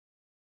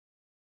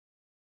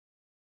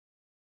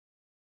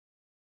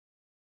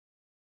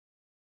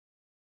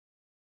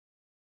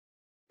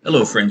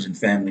Hello, friends and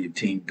family of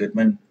Team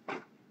Goodman.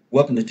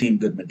 Welcome to Team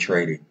Goodman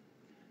Trading.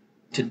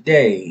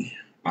 Today,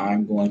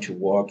 I'm going to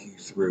walk you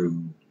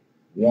through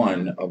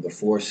one of the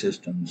four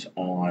systems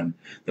on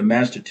the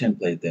master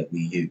template that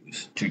we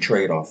use to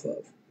trade off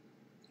of.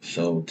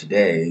 So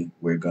today,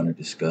 we're going to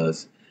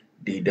discuss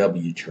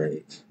DW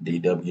trades.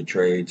 DW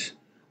trades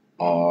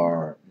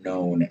are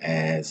known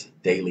as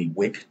daily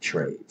wick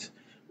trades.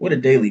 What a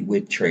daily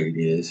wick trade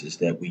is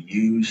that we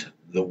use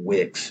the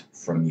wicks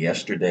from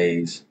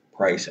yesterday's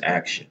price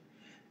action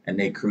and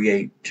they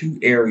create two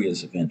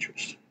areas of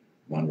interest,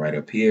 one right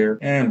up here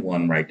and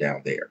one right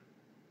down there.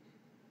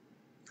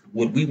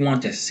 What we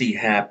want to see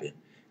happen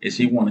is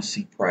we want to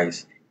see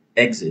price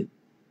exit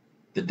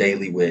the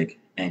daily wick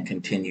and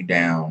continue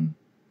down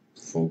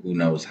for who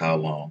knows how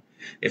long.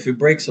 If it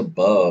breaks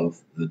above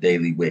the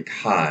daily wick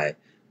high,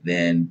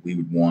 then we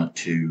would want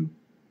to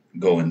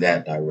go in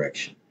that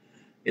direction.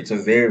 It's a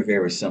very,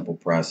 very simple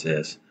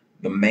process.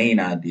 The main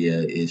idea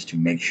is to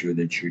make sure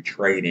that you're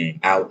trading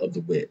out of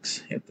the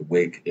wicks. If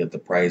the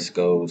price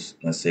goes,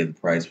 let's say the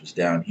price was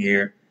down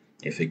here,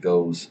 if it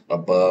goes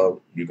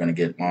above, you're going to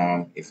get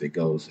long. If it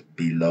goes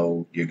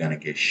below, you're going to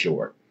get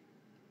short.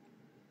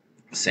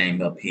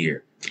 Same up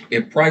here.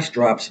 If price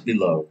drops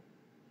below,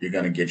 you're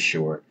going to get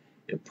short.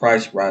 If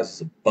price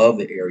rises above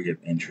the area of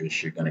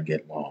interest, you're going to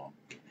get long.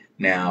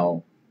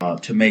 Now,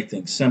 to make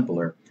things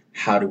simpler,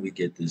 how do we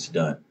get this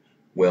done?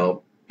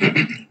 Well,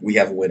 we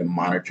have a way to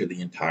monitor the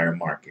entire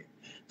market.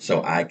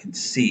 So I can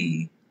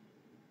see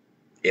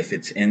if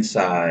it's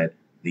inside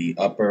the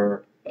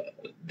upper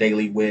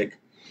daily wick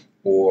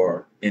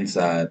or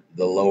inside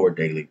the lower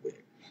daily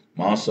wick.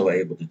 I'm also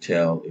able to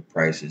tell if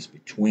price is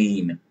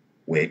between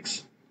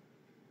wicks.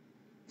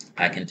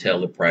 I can tell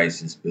the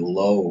price is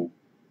below,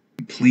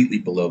 completely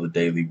below the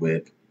daily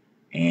wick.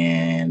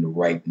 And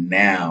right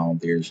now,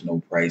 there's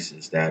no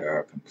prices that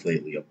are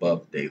completely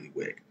above the daily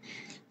wick.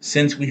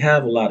 Since we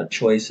have a lot of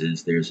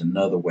choices, there's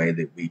another way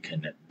that we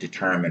can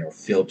determine or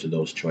filter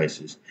those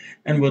choices.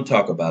 And we'll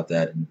talk about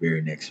that in the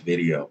very next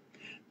video.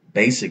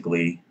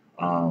 Basically,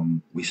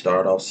 we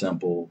start off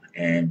simple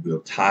and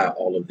we'll tie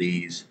all of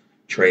these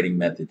trading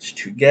methods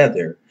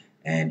together.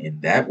 And in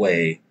that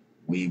way,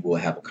 we will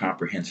have a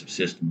comprehensive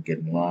system of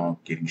getting long,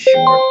 getting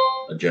short,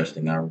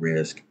 adjusting our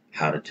risk,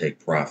 how to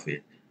take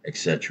profit,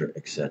 etc.,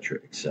 etc.,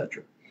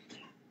 etc.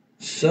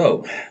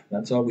 So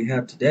that's all we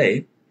have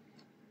today.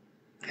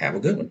 Have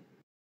a good one.